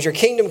hallowed? Would your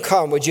kingdom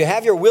come? Would you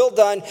have your will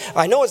done?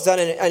 I know it's done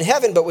in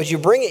heaven, but would you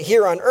bring it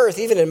here on earth,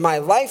 even in my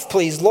life,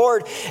 please,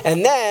 Lord?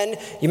 And then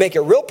you make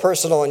it real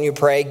personal and you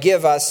pray,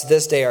 give us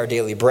this day our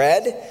daily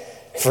bread,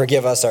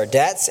 forgive us our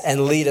debts,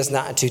 and lead us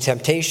not into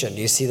temptation.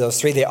 Do you see those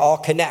three? They all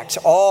connect,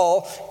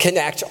 all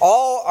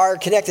are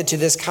connected to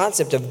this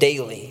concept of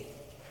daily.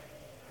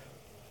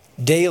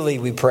 Daily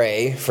we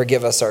pray,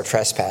 forgive us our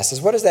trespasses.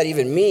 What does that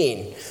even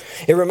mean?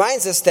 It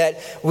reminds us that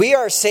we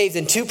are saved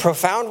in two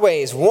profound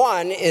ways.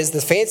 One is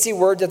the fancy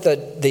word that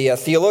the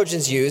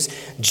theologians use,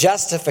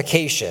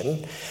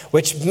 justification,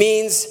 which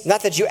means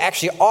not that you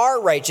actually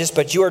are righteous,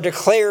 but you are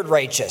declared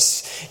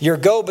righteous. Your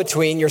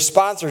go-between, your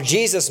sponsor,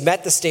 Jesus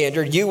met the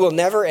standard. You will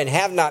never and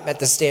have not met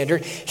the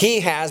standard. He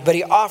has, but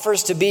he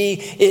offers to be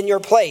in your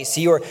place.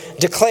 You are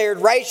declared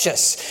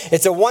righteous.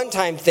 It's a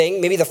one-time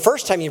thing. Maybe the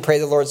first time you pray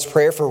the Lord's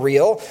Prayer for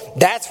real,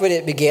 that's when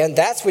it began.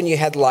 That's when you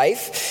had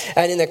life.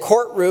 And in the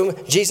courtroom,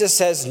 Jesus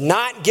says,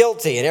 not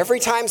guilty. And every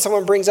time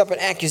someone brings up an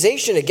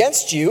accusation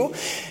against you,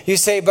 you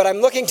say, but I'm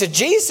looking to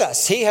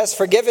Jesus. He has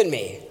forgiven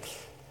me.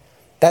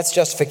 That's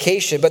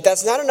justification. But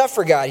that's not enough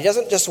for God. He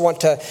doesn't just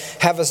want to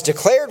have us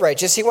declared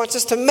righteous. He wants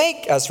us to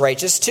make us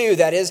righteous too.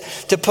 That is,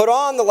 to put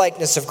on the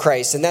likeness of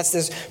Christ. And that's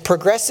this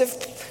progressive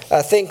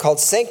thing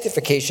called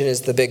sanctification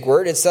is the big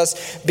word. It's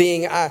us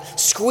being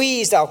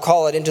squeezed, I'll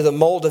call it, into the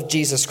mold of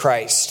Jesus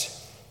Christ.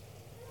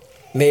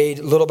 Made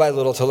little by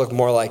little to look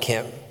more like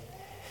him.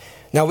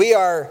 Now we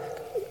are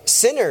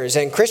sinners,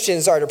 and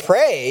Christians are to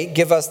pray,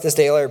 give us this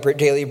day our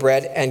daily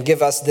bread, and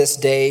give us this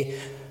day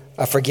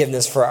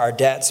forgiveness for our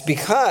debts,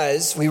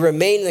 because we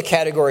remain in the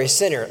category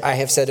sinner. I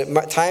have said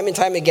it time and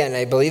time again, and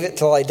I believe it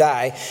till I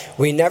die.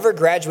 We never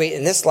graduate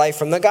in this life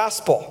from the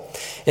gospel.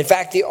 In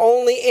fact, the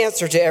only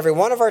answer to every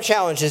one of our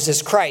challenges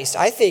is Christ.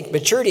 I think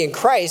maturity in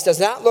Christ does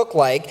not look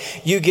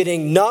like you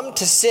getting numb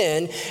to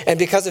sin, and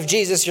because of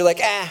Jesus, you're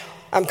like,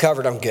 I'm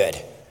covered, I'm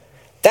good.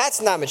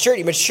 That's not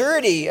maturity.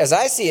 Maturity, as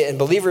I see it in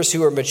believers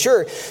who are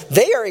mature,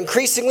 they are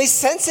increasingly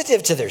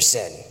sensitive to their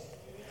sin.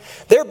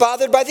 They're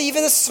bothered by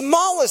even the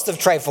smallest of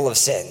trifle of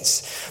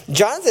sins.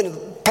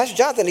 Pastor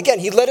Jonathan, again,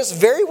 he led us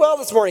very well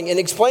this morning in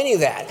explaining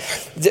that.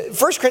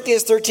 1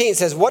 Corinthians 13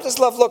 says, what does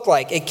love look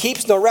like? It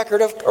keeps no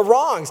record of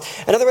wrongs.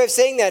 Another way of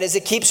saying that is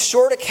it keeps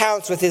short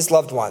accounts with his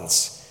loved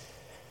ones.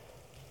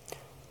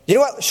 You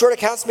know what short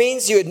accounts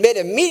means? You admit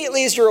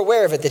immediately as you're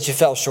aware of it that you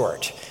fell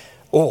short.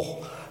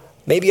 Oh,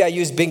 maybe I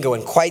used bingo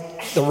in quite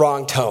the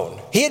wrong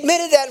tone. He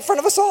admitted that in front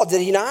of us all,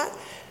 did he not?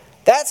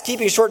 That's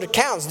keeping short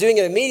accounts, doing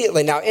it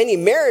immediately. Now, any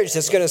marriage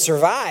that's going to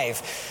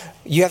survive,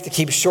 you have to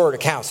keep short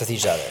accounts with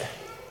each other.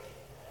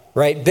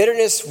 Right?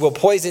 Bitterness will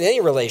poison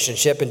any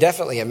relationship and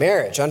definitely a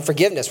marriage.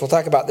 Unforgiveness, we'll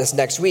talk about this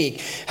next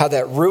week, how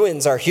that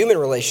ruins our human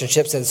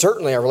relationships and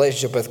certainly our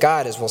relationship with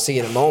God, as we'll see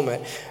in a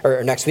moment,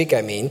 or next week,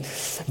 I mean.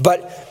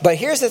 But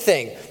here's the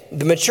thing.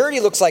 The maturity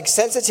looks like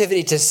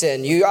sensitivity to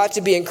sin. You ought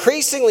to be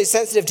increasingly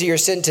sensitive to your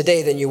sin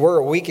today than you were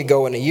a week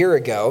ago and a year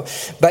ago.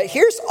 But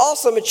here's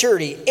also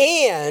maturity,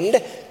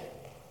 and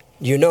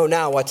you know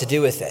now what to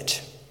do with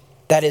it.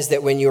 That is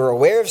that when you are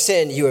aware of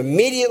sin, you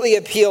immediately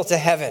appeal to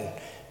heaven.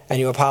 And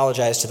you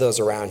apologize to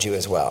those around you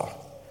as well.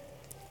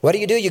 What do?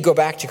 You go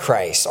back to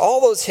Christ. All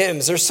those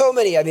hymns, there's so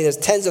many, there's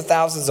tens of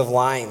thousands of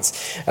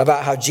lines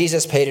about how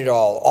Jesus paid it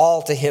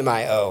all to him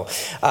I owe.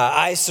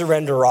 I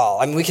surrender all.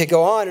 We could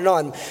go on and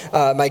on.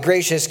 My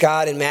gracious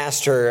God and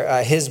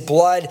Master, his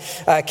blood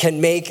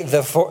can make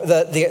the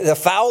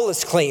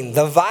foulest clean,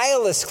 the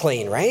vilest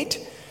clean, right?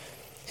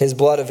 His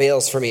blood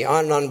avails for me.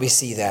 On and on we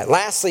see that.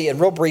 Lastly, and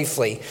real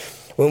briefly,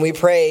 when we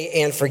pray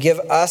and forgive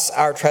us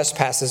our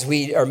trespasses,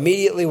 we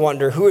immediately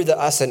wonder, who are the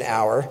us and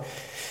our?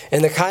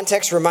 And the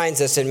context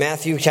reminds us in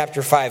Matthew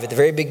chapter 5, at the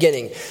very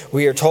beginning,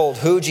 we are told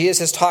who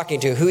Jesus is talking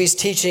to, who he's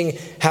teaching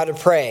how to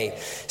pray.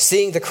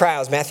 Seeing the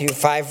crowds, Matthew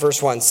 5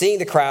 verse 1, seeing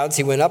the crowds,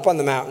 he went up on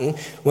the mountain.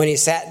 When he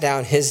sat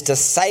down, his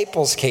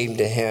disciples came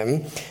to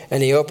him,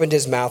 and he opened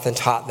his mouth and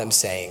taught them,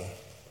 saying.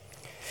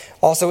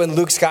 Also in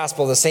Luke's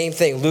gospel, the same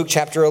thing, Luke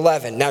chapter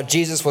 11. Now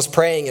Jesus was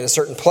praying in a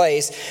certain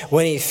place.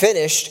 When he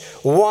finished,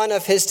 one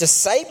of his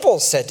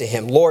disciples said to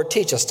him, Lord,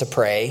 teach us to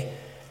pray,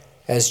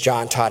 as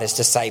John taught his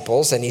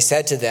disciples. And he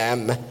said to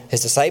them,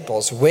 his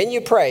disciples, when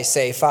you pray,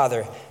 say,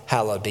 Father,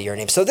 hallowed be your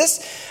name. So this,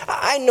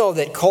 I know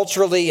that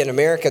culturally in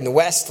America and the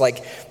West,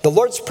 the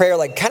Lord's Prayer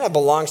kind of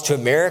belongs to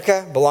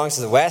America, belongs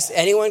to the West.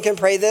 Anyone can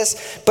pray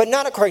this, but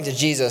not according to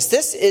Jesus.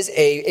 This is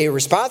a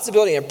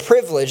responsibility and a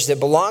privilege that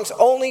belongs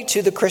only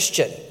to the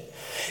Christian.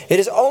 It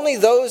is only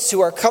those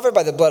who are covered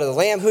by the blood of the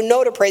Lamb who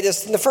know to pray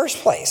this in the first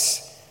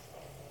place.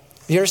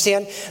 You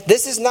understand?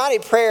 This is not a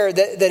prayer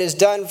that is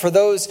done for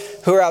those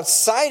who are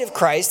outside of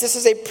Christ. This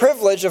is a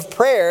privilege of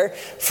prayer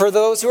for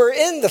those who are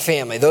in the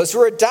family, those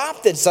who are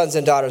adopted sons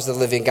and daughters of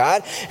the living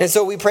God. And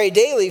so we pray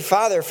daily,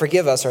 Father,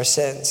 forgive us our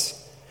sins.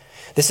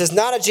 This is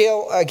not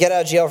a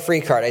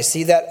get-out-of-jail-free card. I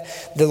see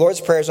that the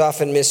Lord's Prayer is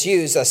often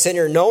misused. A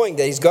sinner knowing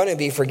that he's going to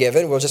be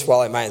forgiven,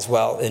 I might as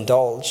well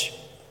indulge.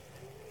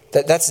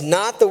 That's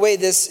not the way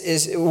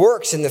this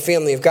works in the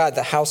family of God,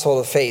 the household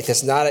of faith.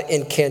 It's not an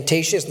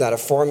incantation. It's not a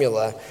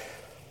formula.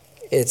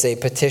 It's a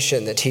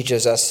petition that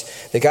teaches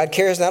us that God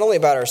cares not only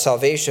about our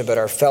salvation, but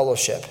our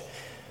fellowship.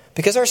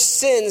 Because our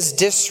sins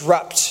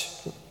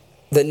disrupt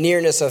the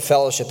nearness of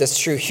fellowship. That's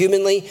true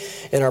humanly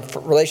in our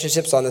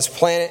relationships on this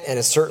planet, and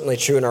it's certainly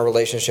true in our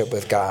relationship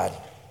with God.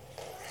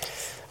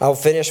 I'll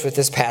finish with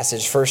this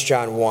passage, 1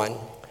 John 1,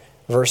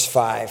 verse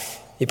 5.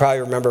 You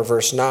probably remember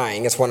verse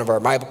 9. It's one of our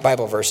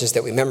Bible verses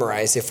that we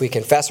memorize. If we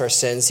confess our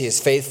sins, he is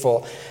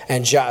faithful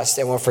and just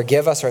and will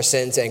forgive us our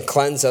sins and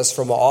cleanse us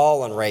from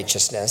all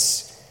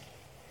unrighteousness.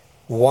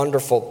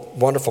 Wonderful,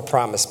 wonderful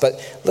promise.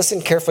 But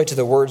listen carefully to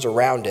the words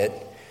around it.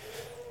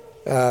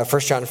 1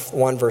 John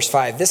 1, verse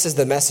 5. This is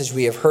the message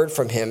we have heard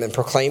from him and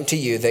proclaim to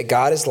you, that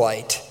God is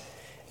light,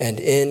 and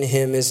in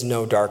him is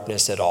no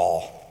darkness at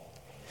all.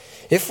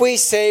 If we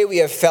say we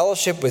have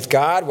fellowship with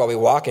God while we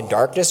walk in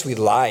darkness, we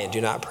lie and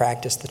do not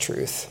practice the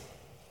truth.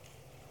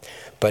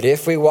 But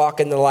if we walk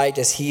in the light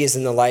as he is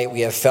in the light,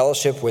 we have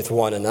fellowship with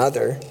one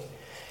another.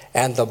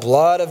 And the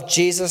blood of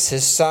Jesus,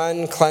 his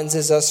son,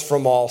 cleanses us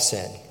from all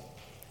sin.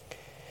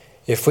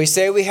 If we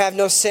say we have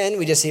no sin,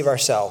 we deceive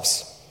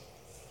ourselves,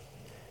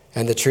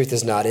 and the truth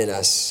is not in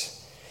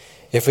us.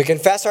 If we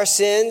confess our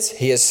sins,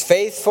 he is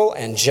faithful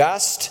and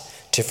just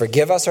to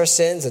forgive us our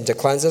sins and to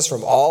cleanse us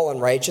from all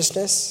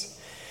unrighteousness.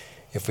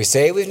 If we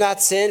say we've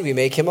not sinned, we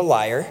make him a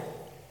liar,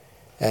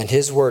 and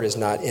his word is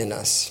not in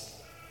us.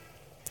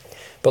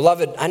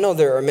 Beloved, I know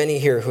there are many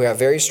here who have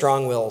very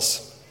strong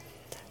wills,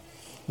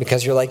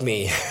 because you're like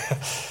me.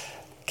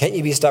 Can't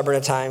you be stubborn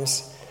at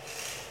times?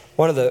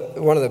 One of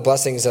the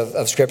blessings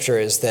of Scripture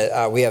is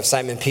that we have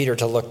Simon Peter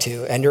to look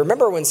to. And you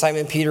remember when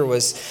Simon Peter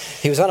was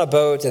on a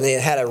boat and they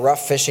had a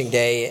rough fishing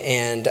day,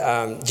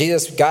 and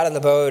Jesus got in the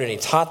boat and he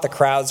taught the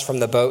crowds from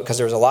the boat, because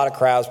there was a lot of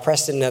crowds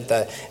pressed in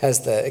as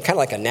kind of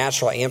like a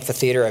natural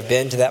amphitheater. I've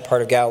been to that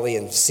part of Galilee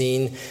and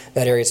seen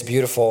that area. It's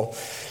beautiful.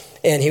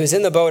 And he was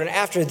in the boat, and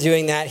after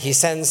doing that, he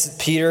sends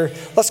Peter,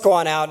 let's go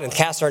on out and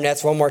cast our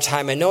nets one more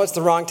time. I know it's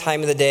the wrong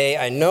time of the day.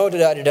 I know,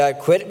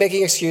 quit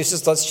making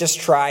excuses. Let's just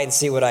try and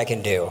see what I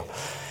can do.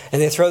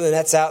 And they throw the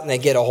nets out and they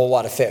get a whole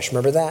lot of fish.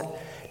 Remember that?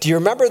 Do you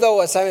remember, though,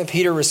 what Simon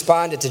Peter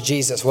responded to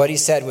Jesus, what he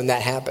said when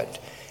that happened?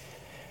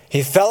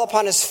 He fell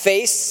upon his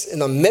face in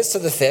the midst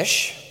of the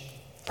fish,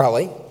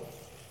 probably.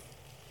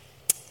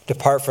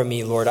 Depart from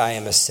me, Lord, I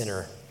am a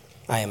sinner.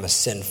 I am a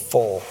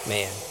sinful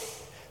man.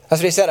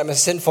 That's what he said, I'm a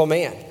sinful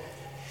man.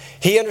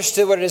 He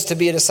understood what it is to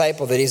be a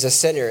disciple, that he's a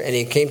sinner, and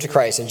he came to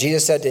Christ. And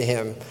Jesus said to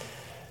him,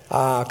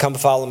 come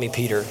follow me,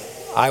 Peter.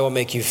 I will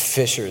make you a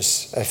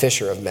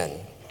fisher of men.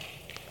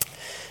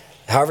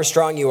 However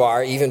strong you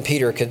are, even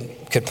Peter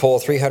could pull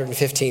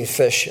 315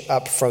 fish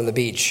up from the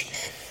beach.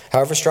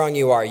 However strong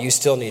you are, you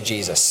still need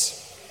Jesus.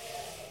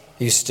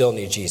 You still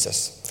need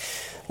Jesus.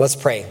 Let's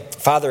pray.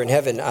 Father in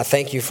heaven, I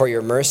thank you for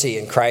your mercy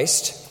in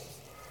Christ.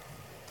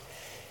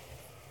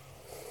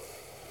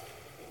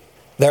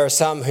 There are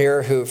some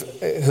here who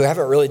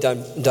haven't really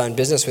done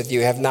business with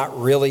you, have not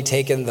really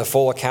taken the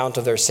full account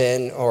of their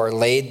sin or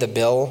laid the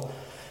bill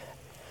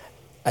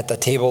at the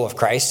table of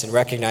Christ and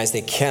recognize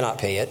they cannot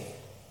pay it.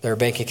 Their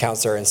bank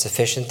accounts are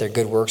insufficient. Their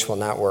good works will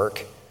not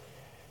work.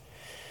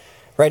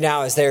 Right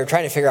now, as they're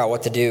trying to figure out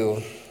what to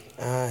do,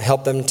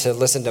 help them to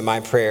listen to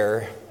my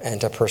prayer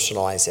and to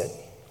personalize it.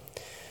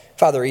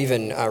 Father,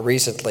 even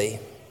recently,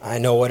 I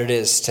know what it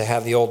is to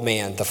have the old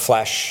man, the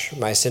flesh,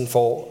 my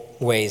sinful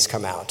ways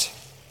come out.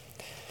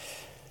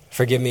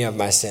 Forgive me of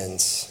my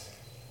sins.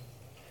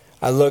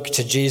 I look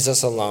to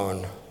Jesus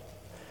alone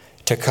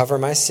to cover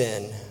my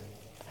sin,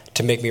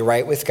 to make me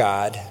right with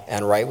God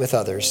and right with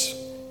others,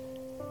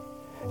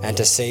 and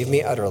to save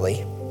me utterly.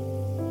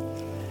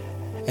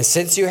 And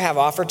since you have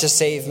offered to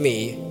save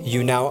me,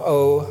 you now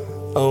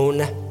own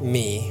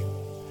me.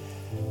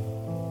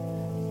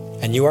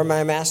 And you are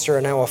my master,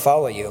 and I will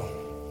follow you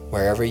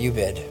wherever you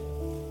bid.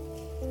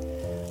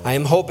 I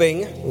am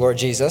hoping, Lord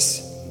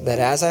Jesus, that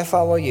as I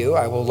follow you,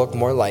 I will look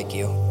more like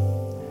you.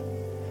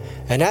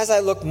 And as I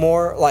look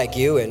more like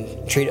you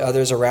and treat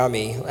others around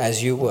me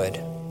as you would,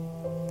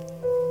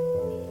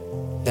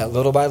 that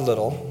little by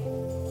little,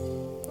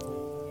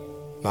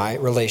 my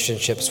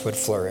relationships would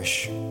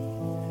flourish.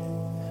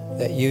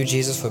 That you,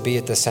 Jesus, would be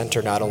at the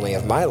center not only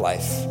of my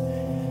life,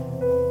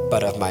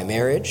 but of my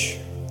marriage,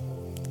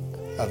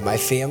 of my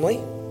family,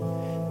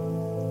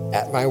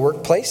 at my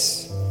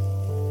workplace,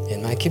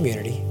 in my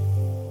community.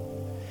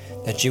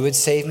 That you would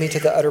save me to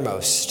the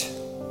uttermost.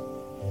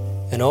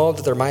 And oh,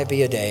 that there might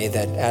be a day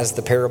that, as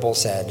the parable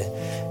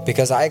said,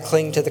 because I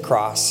cling to the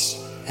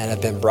cross and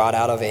have been brought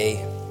out of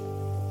a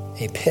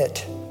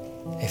pit,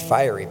 a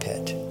fiery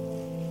pit,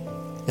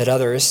 that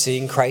others,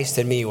 seeing Christ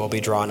in me, will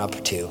be drawn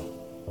up too.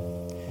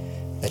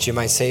 That you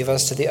might save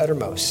us to the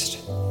uttermost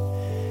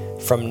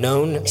from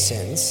known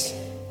sins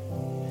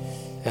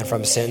and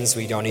from sins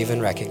we don't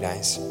even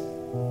recognize.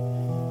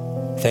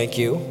 Thank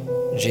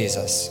you,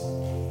 Jesus.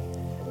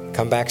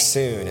 Come back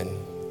soon and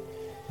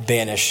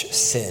banish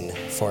sin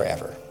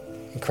forever.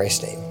 In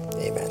Christ's name,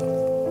 amen.